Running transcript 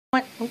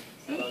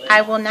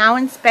I will now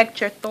inspect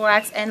your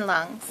thorax and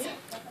lungs.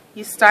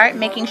 You start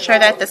making sure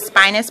that the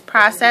spinous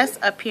process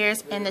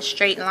appears in the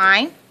straight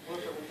line.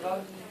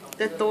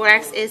 The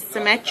thorax is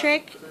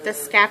symmetric. The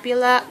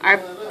scapula are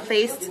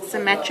placed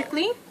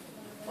symmetrically.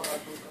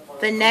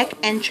 The neck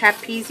and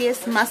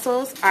trapezius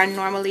muscles are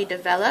normally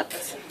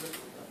developed.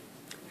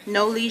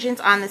 No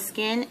lesions on the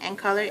skin, and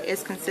color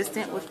is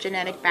consistent with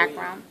genetic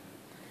background.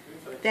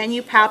 Then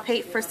you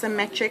palpate for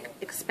symmetric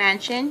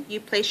expansion. You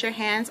place your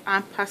hands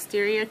on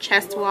posterior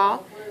chest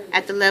wall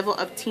at the level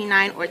of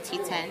T9 or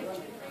T10.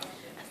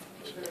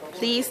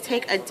 Please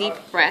take a deep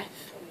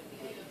breath.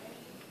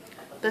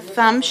 The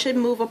thumbs should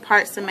move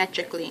apart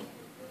symmetrically.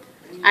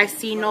 I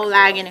see no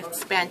lag in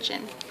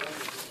expansion.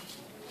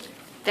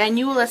 Then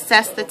you will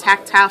assess the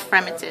tactile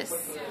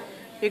fremitus.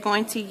 You're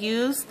going to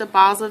use the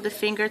balls of the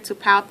finger to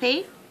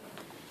palpate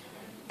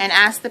and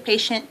ask the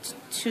patient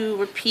to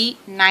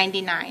repeat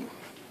 99.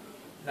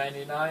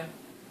 99,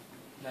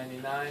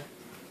 99,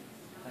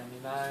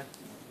 99,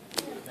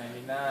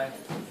 99,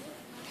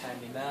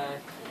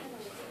 99,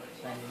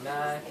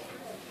 99,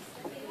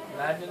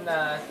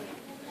 99,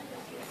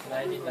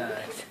 99.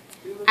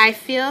 I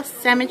feel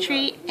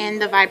symmetry in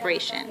the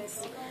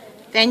vibrations.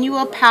 Then you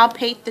will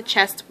palpate the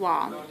chest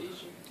wall.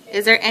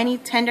 Is there any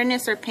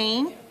tenderness or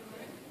pain?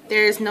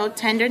 There is no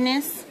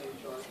tenderness,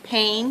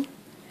 pain,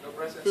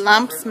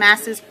 lumps,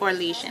 masses, or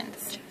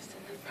lesions.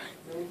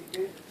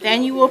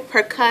 Then you will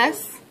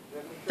percuss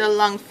the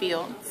lung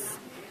fields.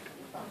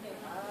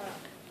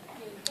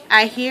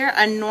 I hear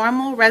a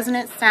normal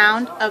resonant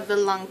sound of the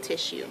lung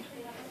tissue.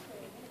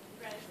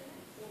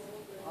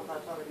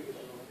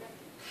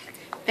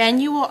 Then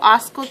you will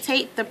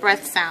auscultate the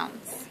breath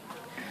sounds.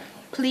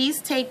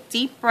 Please take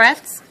deep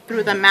breaths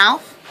through the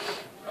mouth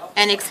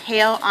and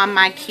exhale on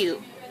my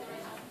cue.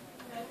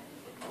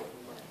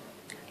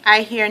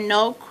 I hear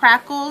no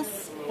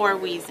crackles or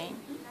wheezing.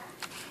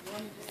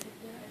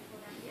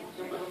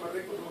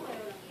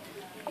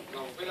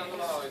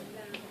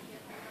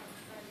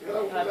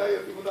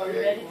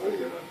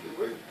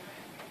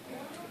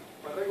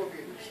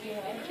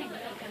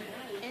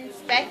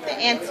 Inspect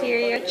the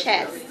anterior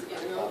chest.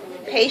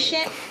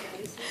 Patient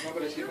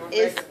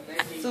is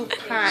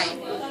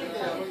supine.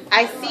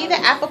 I see the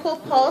apical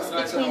pulse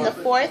between the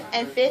 4th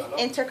and 5th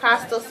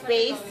intercostal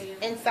space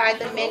inside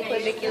the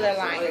mid-clavicular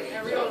line.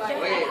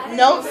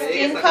 Note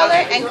skin color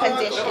and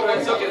condition.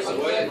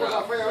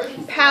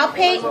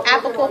 Palpate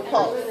apical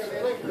pulse.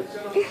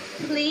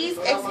 Please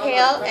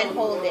exhale and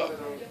hold it.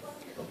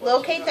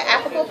 Locate the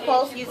apical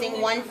pulse using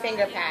one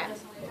finger pad.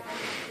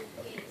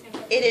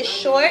 It is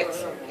short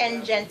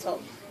and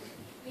gentle.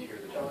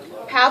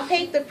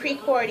 Palpate the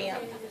precordium.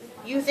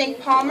 Using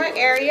palmar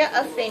area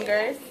of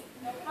fingers,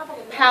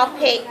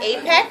 palpate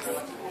apex,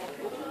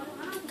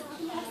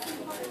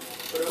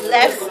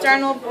 left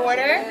sternal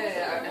border,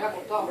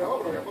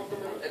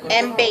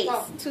 and base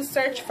to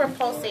search for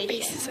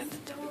pulsation.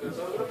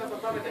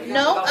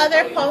 No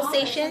other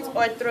pulsations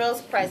or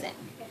thrills present.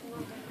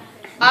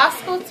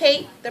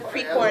 Auscultate the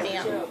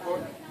precordium.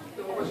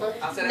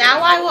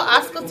 Now I will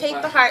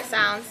auscultate the heart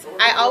sounds.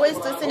 I always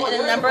listen in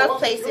a number of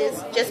places.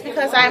 Just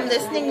because I'm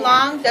listening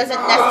long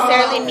doesn't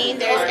necessarily mean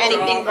there's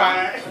anything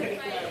wrong.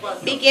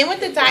 Begin with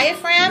the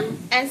diaphragm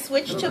and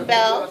switch to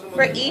bell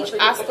for each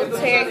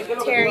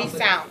auscultatory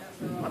sound.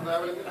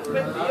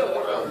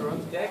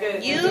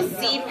 Use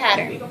Z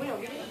pattern.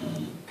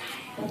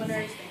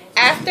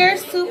 After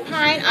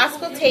supine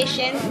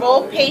auscultation,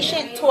 roll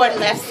patient toward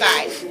left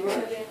side.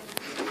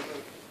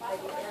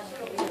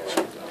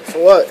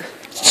 For what?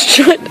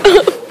 Shut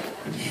up.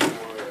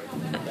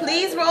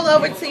 Please roll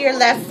over to your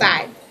left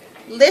side.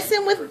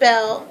 Listen with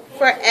bell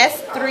for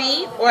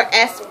S3 or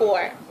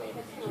S4.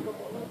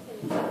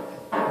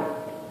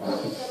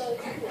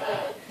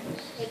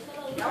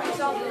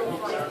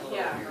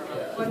 Yeah,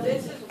 but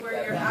this is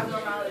where your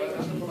abnormality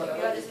comes from. You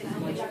got to say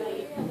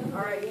something.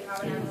 All right, you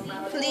have an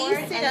abnormality. Please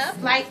sit up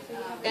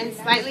and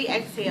slightly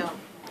exhale.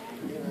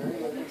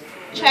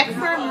 Check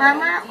for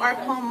murmur or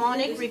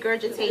pulmonic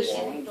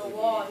regurgitation.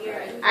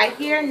 I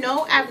hear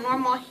no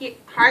abnormal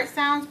heart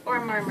sounds or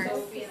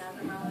murmurs.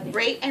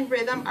 Rate and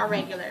rhythm are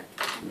regular.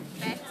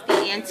 Next,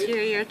 the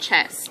anterior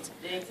chest.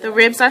 The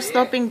ribs are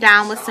sloping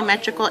down with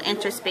symmetrical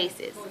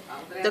interspaces.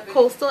 The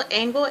costal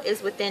angle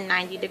is within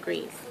 90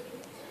 degrees.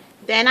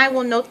 Then I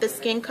will note the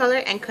skin color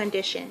and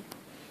condition.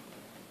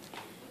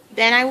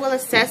 Then I will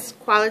assess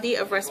quality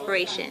of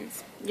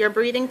respirations. Your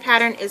breathing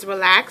pattern is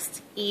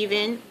relaxed,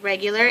 even,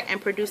 regular, and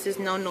produces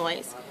no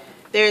noise.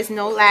 There is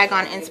no lag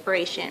on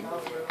inspiration.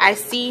 I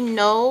see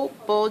no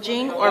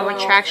bulging or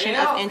retraction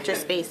of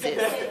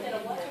interspaces.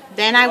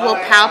 Then I will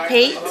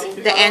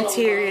palpate the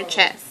anterior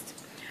chest.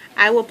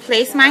 I will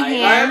place my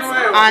hands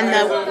on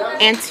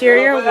the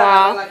anterior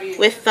wall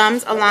with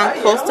thumbs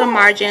along costal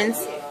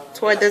margins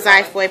toward the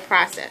xiphoid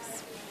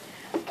process.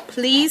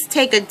 Please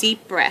take a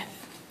deep breath.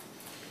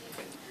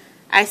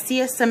 I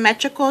see a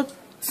symmetrical,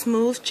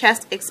 smooth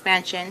chest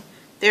expansion.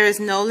 There is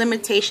no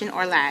limitation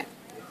or lag.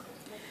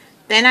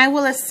 Then I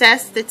will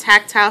assess the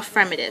tactile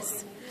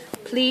fremitus.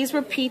 Please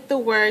repeat the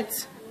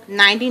words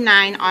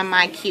 99 on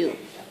my cue.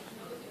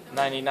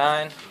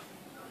 99,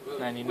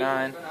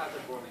 99,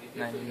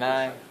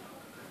 99,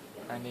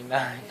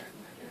 99,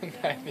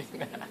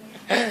 99.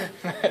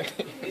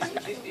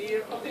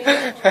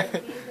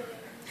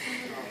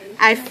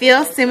 I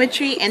feel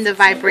symmetry in the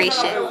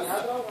vibrations.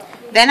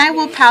 Then I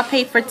will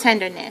palpate for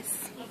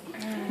tenderness.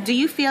 Do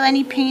you feel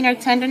any pain or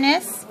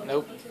tenderness?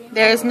 Nope.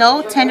 There is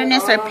no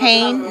tenderness or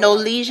pain, no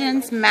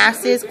lesions,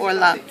 masses, or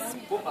lumps.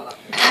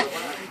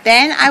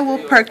 Then I will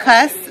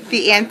percuss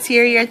the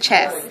anterior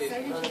chest.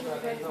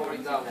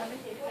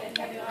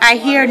 I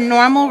hear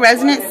normal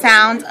resonant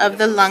sounds of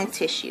the lung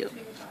tissue.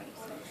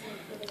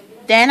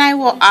 Then I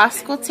will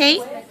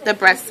auscultate the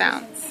breath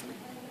sounds.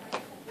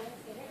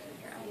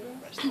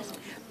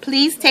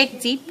 Please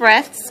take deep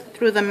breaths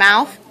through the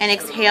mouth and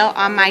exhale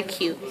on my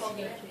cue.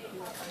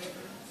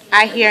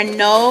 I hear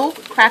no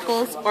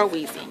crackles or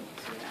wheezing.